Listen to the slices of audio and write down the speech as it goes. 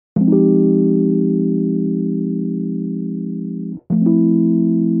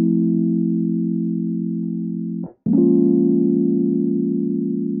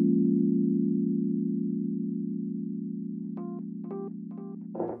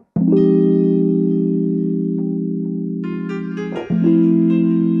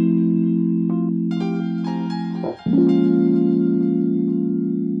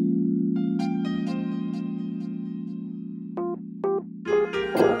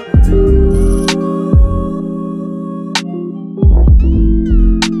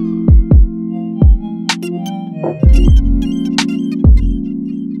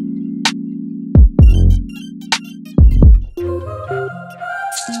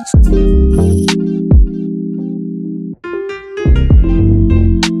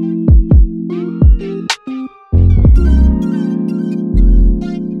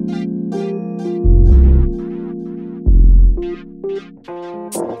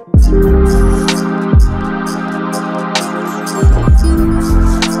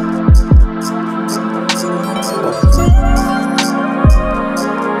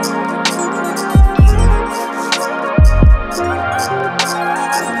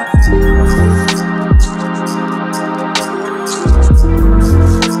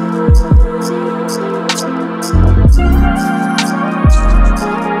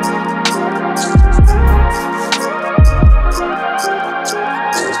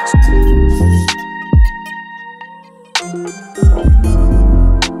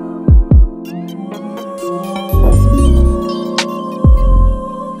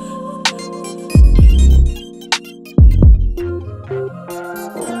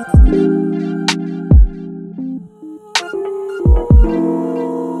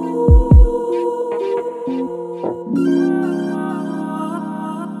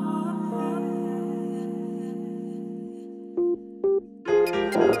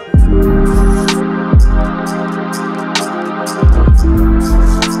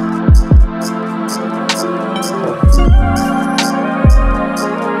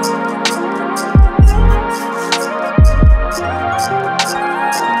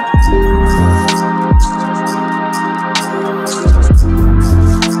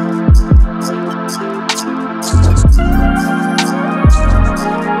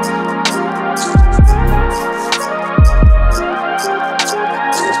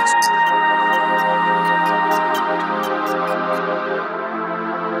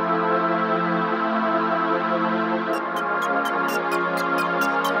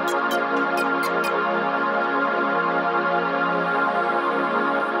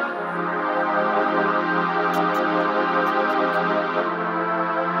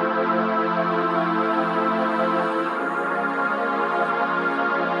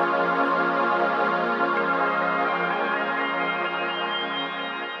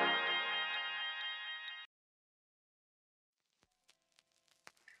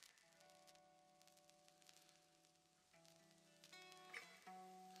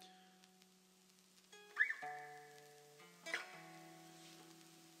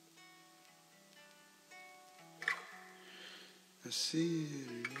I see it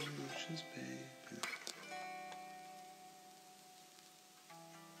in your emotions, baby.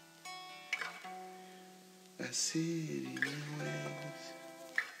 I see it in your ways.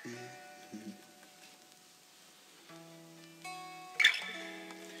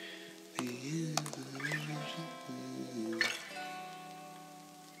 The end of the emotions.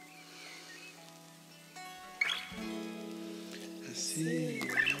 I see it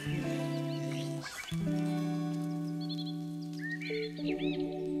in your ways.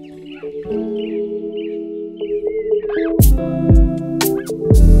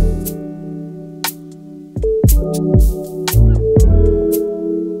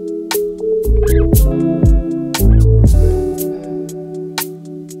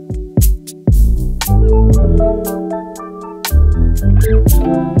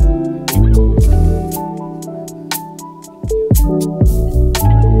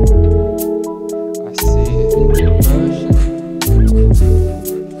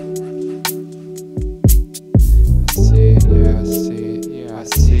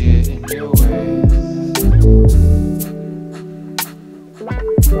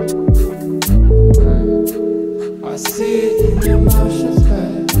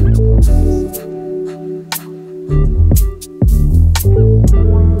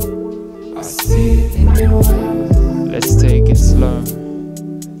 Let's take it slow.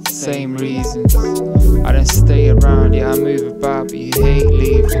 Same reasons. I don't stay around, yeah, I move about, but you hate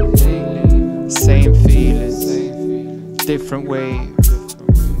leaving. Same feelings, different wave.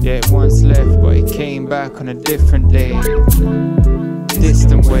 Yeah, it once left, but it came back on a different day.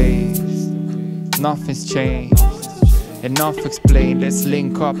 distant ways. Nothing's changed, enough explained. Let's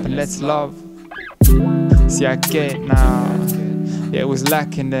link up and let's love. See, I get it now. Yeah, it was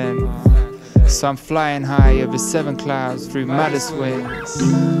lacking then. So I'm flying high over 7 clouds through maddest winds.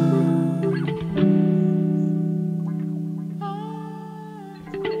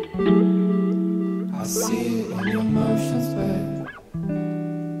 I see it in your motions, babe.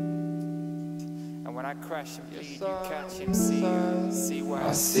 And when I crash and bleed, you catch him, see why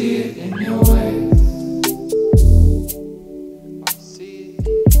I see it in your ways.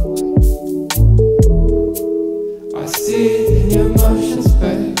 I see it in your motions,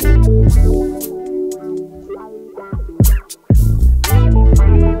 babe.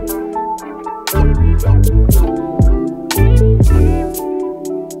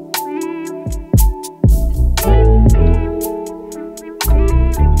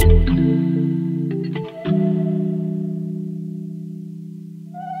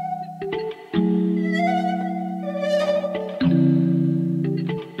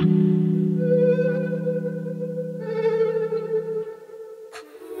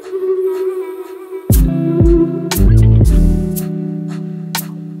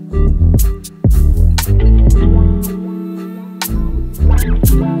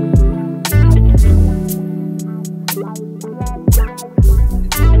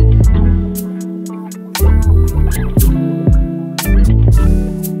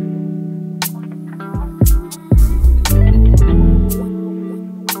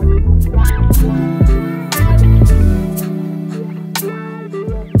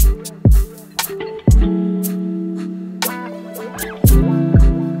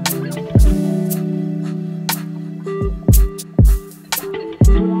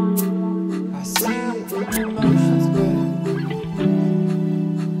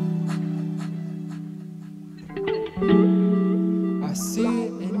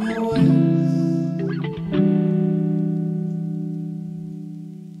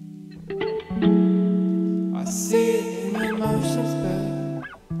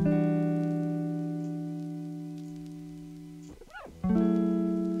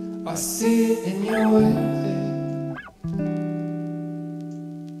 I see it in your ways.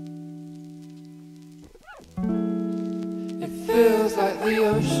 It feels like the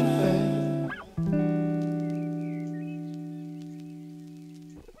ocean, babe.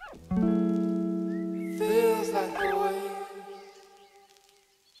 It feels like the waves.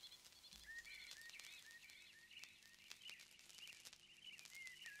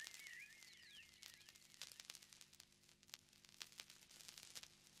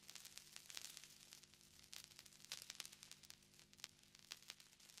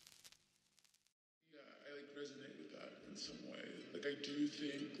 Resonate with that in some way. Like I do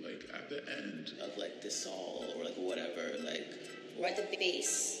think like at the end of like the soul or like whatever, like we're at the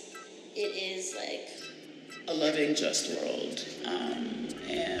base. It is like a loving, just world.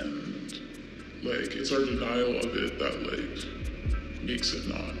 And like it's our denial of it that like makes it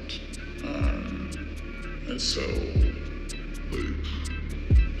not. And so like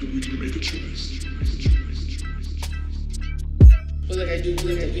we can make a choice. But like I do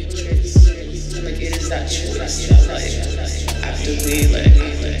believe that we have a choice. Like it is that choice that like actively like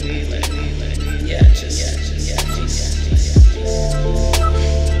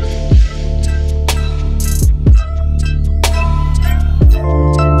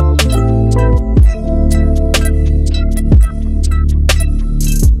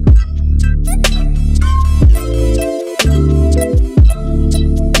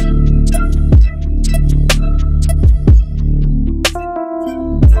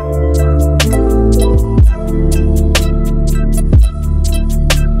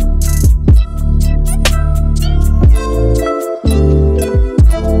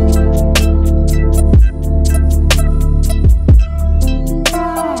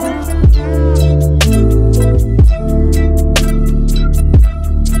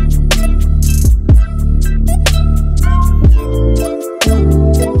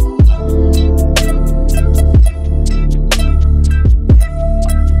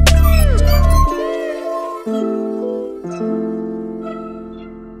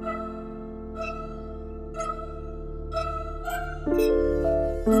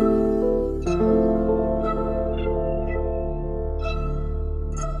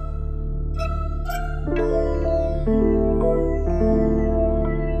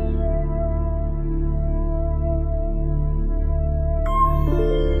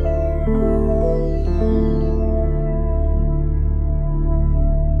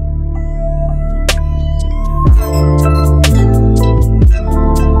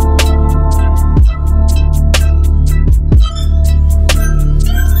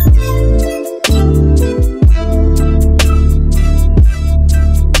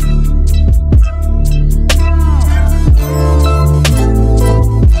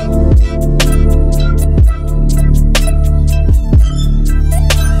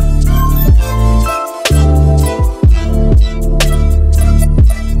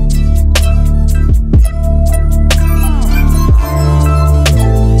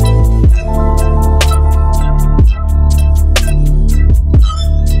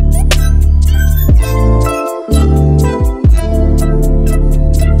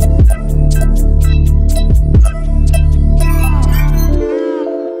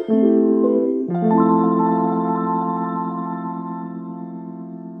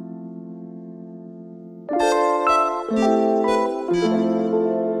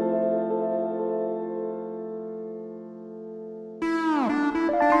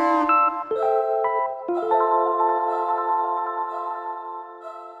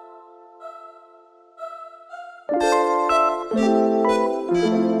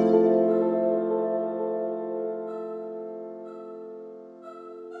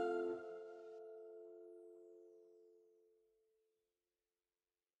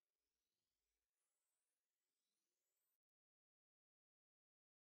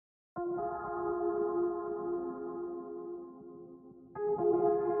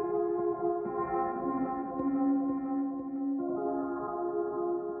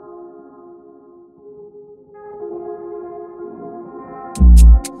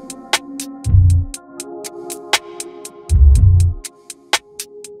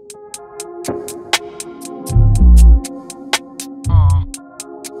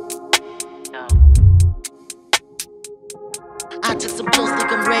I took some pills,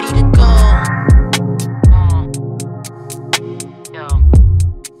 think I'm ready to go.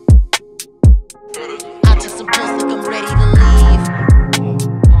 I took some pills, think I'm ready to leave.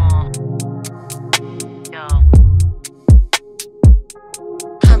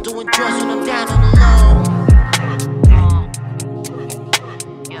 I'm doing drugs when I'm down on the low.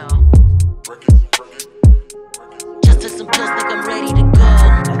 Just took some pills, think I'm ready to go.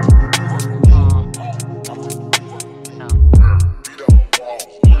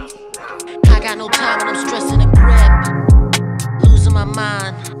 I got no time when I'm stressing a grip. Losing my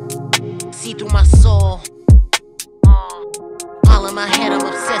mind, see through my soul. All in my head, I'm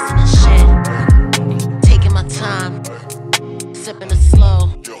obsessing and shit. Taking my time, sipping it slow.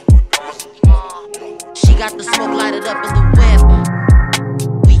 She got the smoke lighted up in the whip.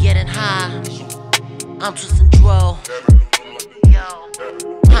 We getting high, I'm twisting dro.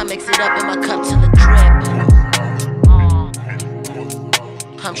 I mix it up in my cup till it drip.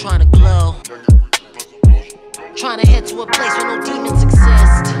 I'm trying to glow. Trying to head to a place where no demons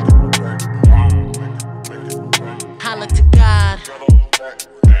exist. I look to God.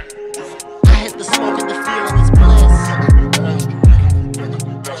 I hit the smoke and the feeling is bliss.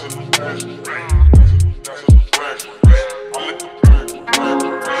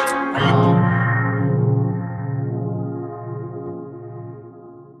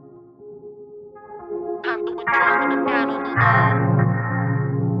 I'm doing drugs when I'm down on the low.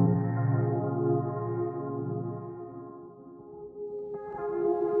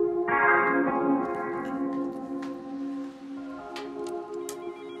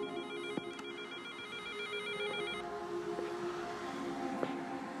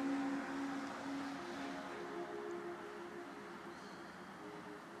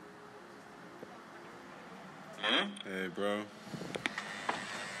 Hey, bro.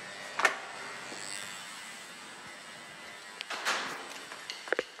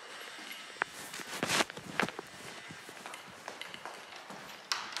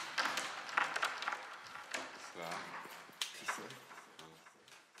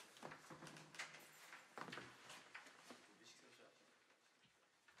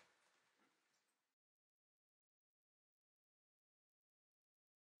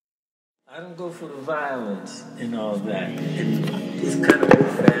 I don't go for the violence and all that. It's kind of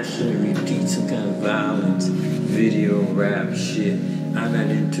old-fashioned to repeat some kind of violence, video, rap shit. I'm not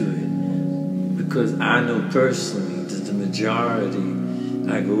into it. Because I know personally that the majority,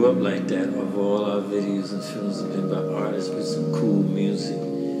 I grew up like that, of all our videos and films have been about artists with some cool music.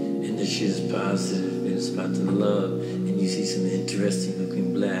 And the shit is positive, and it's about the love. And you see some interesting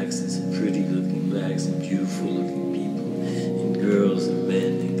looking blacks and some pretty looking blacks and beautiful looking people. And girls and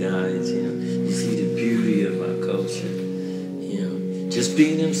men and guys, you know. You see the beauty of our culture, you know. Just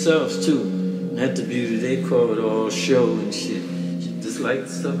being themselves too. Not the beauty they call it all show and shit. Just like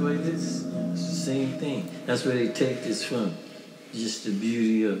stuff like this. It's the same thing. That's where they take this from. Just the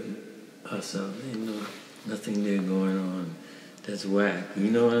beauty of us out there. You know, nothing there going on that's whack. You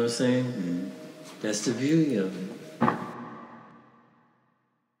know what I'm saying? Mm-hmm. That's the beauty of it.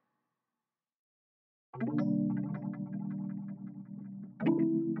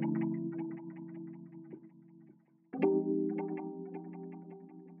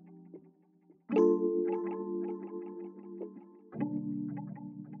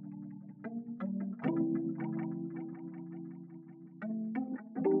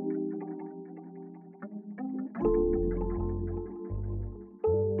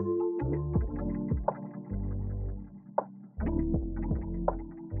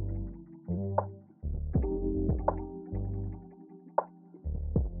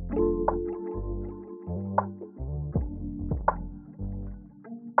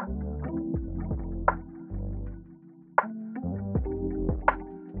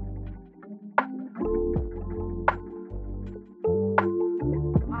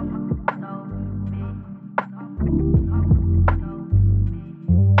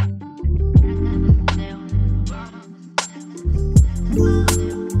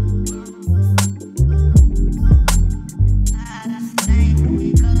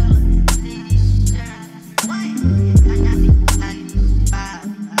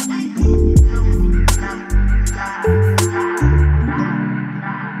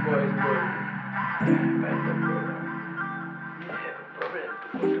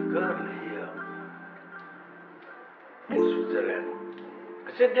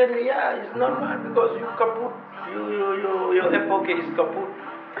 certainly, yeah, it's normal because you kaput, your epoch is kaput.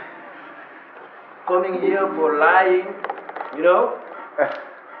 Coming here for lying, you know,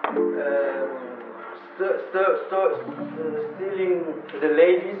 stealing the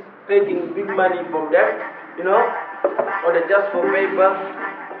ladies, taking big money from them, you know, or they just for paper.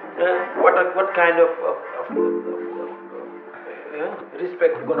 What kind of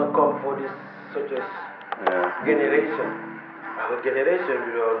respect gonna come for this such as generation? Our generation,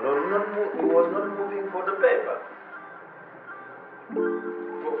 you know, it was not moving for the paper.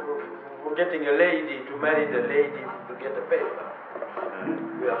 For getting a lady, to marry the lady, to get the paper.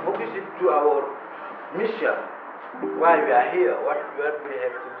 We are focusing to our mission, why we are here, what we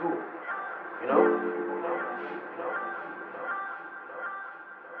have to do, you know?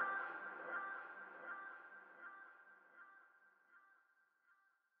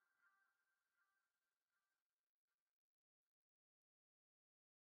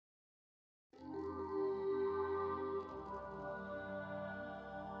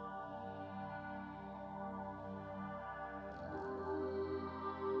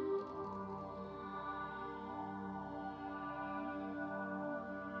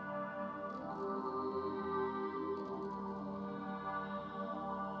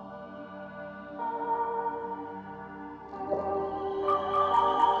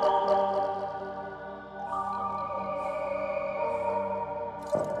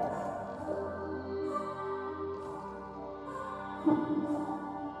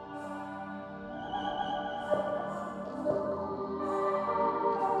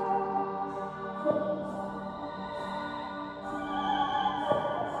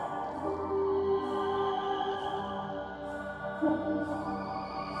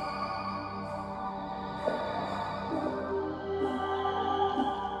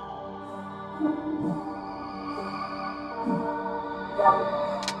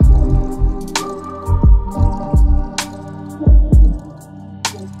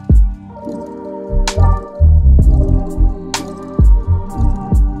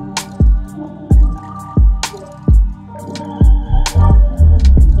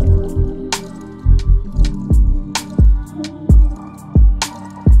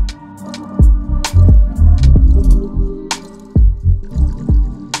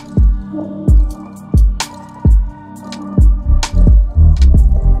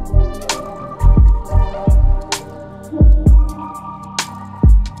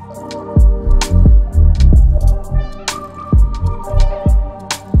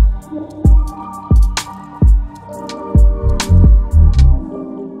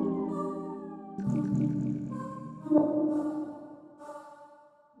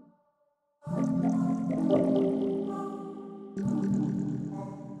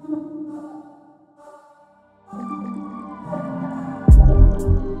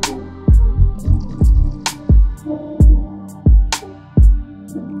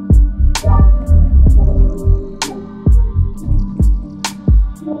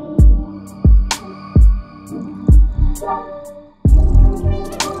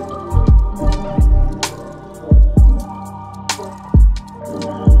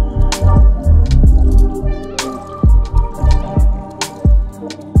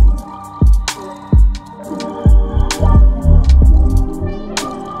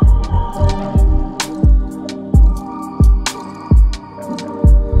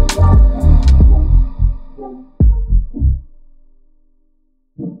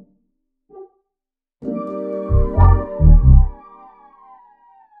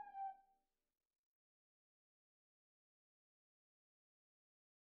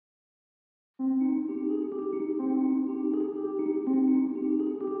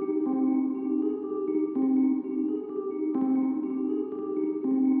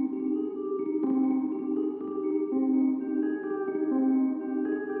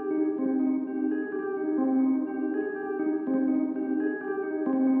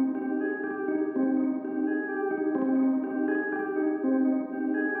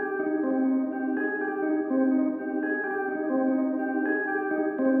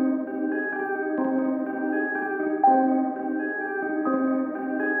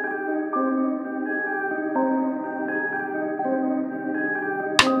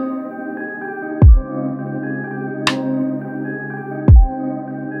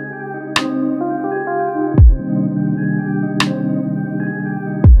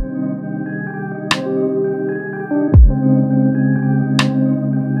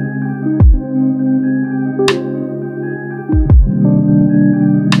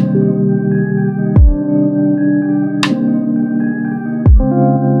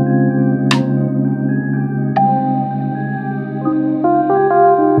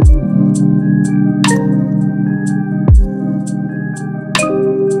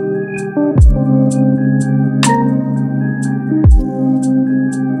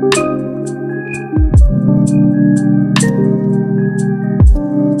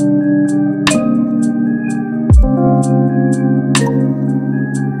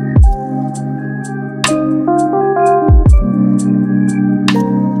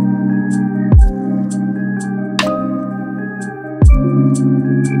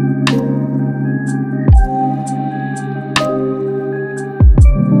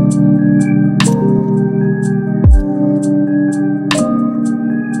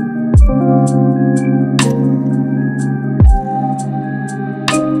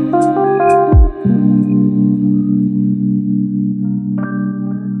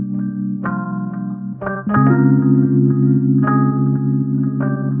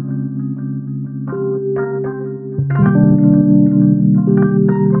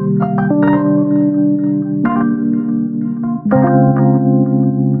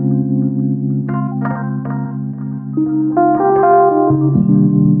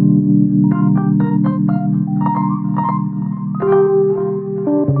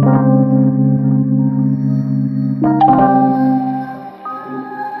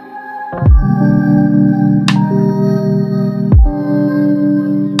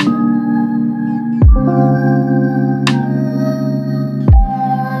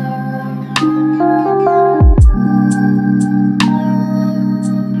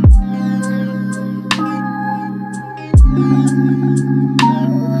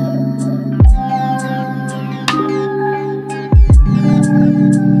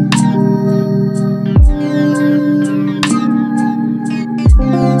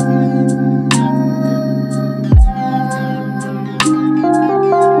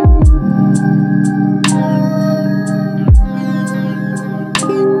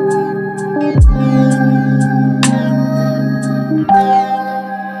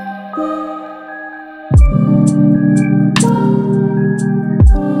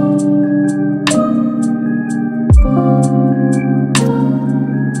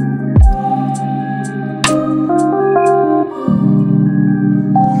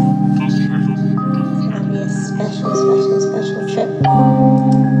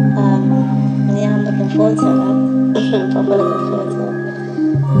 filter då. På lite filter.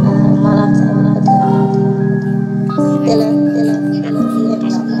 Målat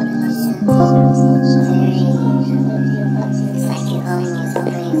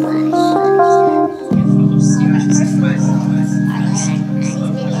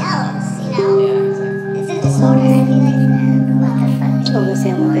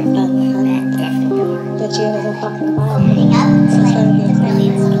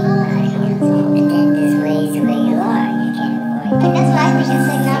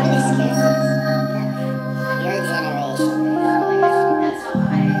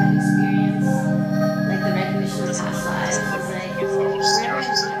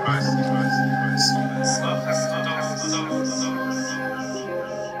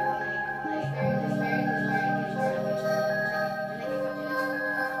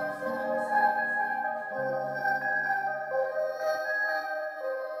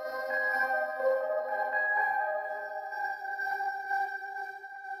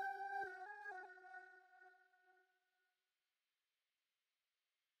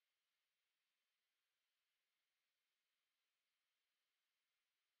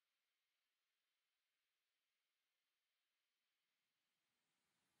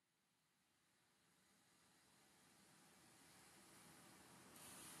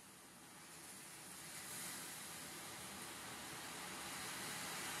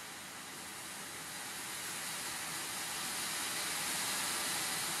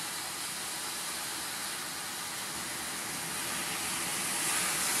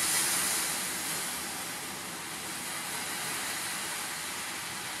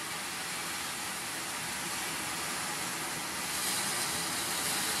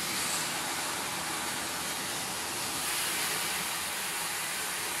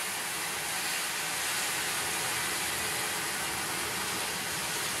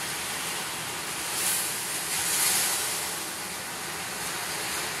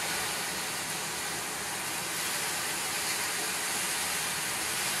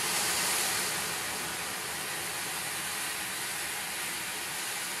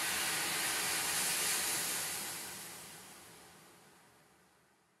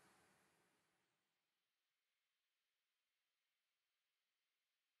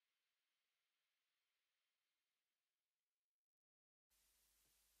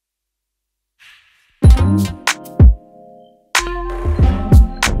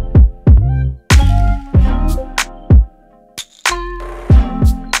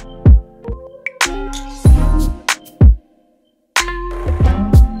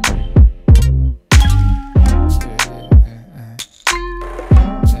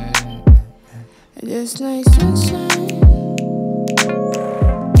Just like sunshine,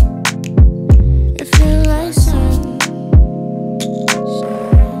 it feels like sun.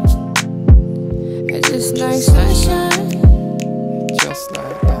 It's just like sunshine, Just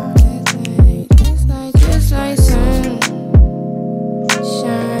like that. just like sunshine.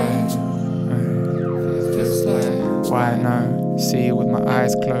 Just like, why no? See you with my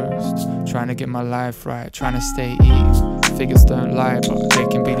eyes closed, trying to get my life right, trying to stay eating. Figures don't lie, but they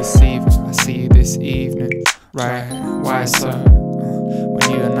can be deceiving. I see you this evening, right? Why so?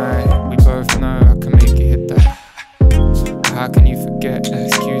 When you and I, we both know I can make it hit that. How can you forget?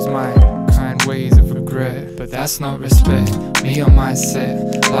 Excuse my kind ways of regret, but that's not respect. Me on my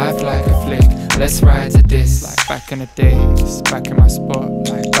set, life like a flick. Let's ride to this, like back in the days, back in my spot,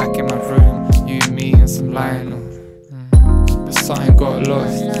 like back in my room. You, me, and some Lionel. But something got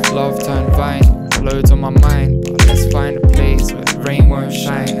lost, love turned vinyl. Loads on my mind, but let's find a place where the rain won't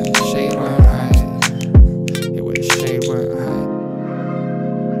shine and the shade won't hide. Yeah, where the shade won't hide.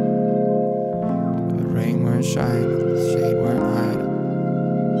 Where the rain won't shine and the shade won't hide.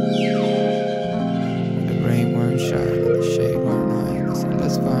 Where the rain won't shine and the shade won't hide. I said,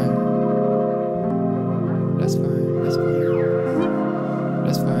 let's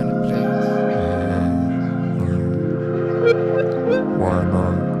find a place. Why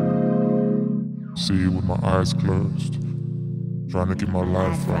not? See you with my eyes closed, trying to get my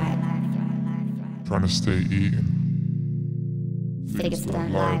life right, trying to stay eating. Figures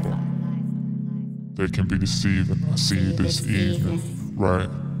don't lie, but they can be deceiving. I see you this evening, right?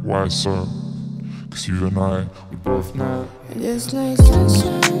 Why so? Cause you and I, we both know. Just like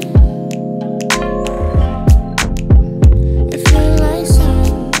sunshine.